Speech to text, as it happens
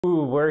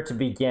Ooh, where to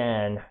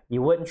begin?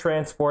 You wouldn't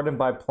transport them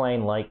by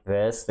plane like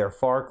this. They're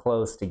far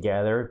close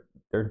together.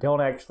 They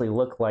don't actually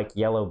look like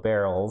yellow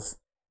barrels.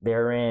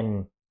 They're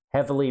in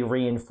heavily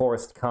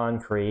reinforced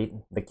concrete.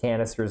 The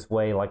canisters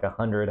weigh like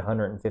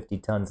 150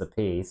 tons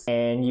apiece.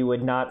 And you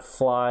would not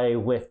fly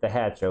with the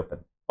hatch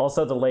open.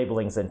 Also, the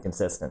labeling's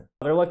inconsistent.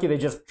 They're lucky they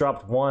just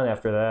dropped one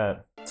after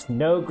that. It's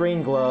no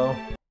green glow.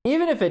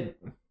 Even if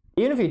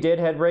you did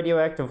have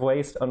radioactive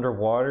waste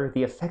underwater,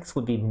 the effects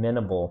would be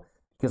minimal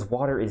because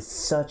water is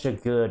such a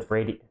good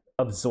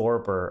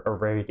absorber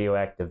of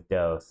radioactive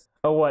dose.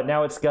 Oh, what?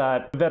 Now it's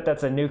got... I bet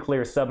that's a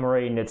nuclear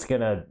submarine. It's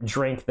gonna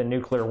drink the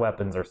nuclear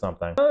weapons or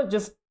something.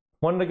 Just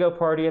wanted to go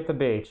party at the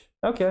beach.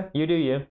 Okay, you do you.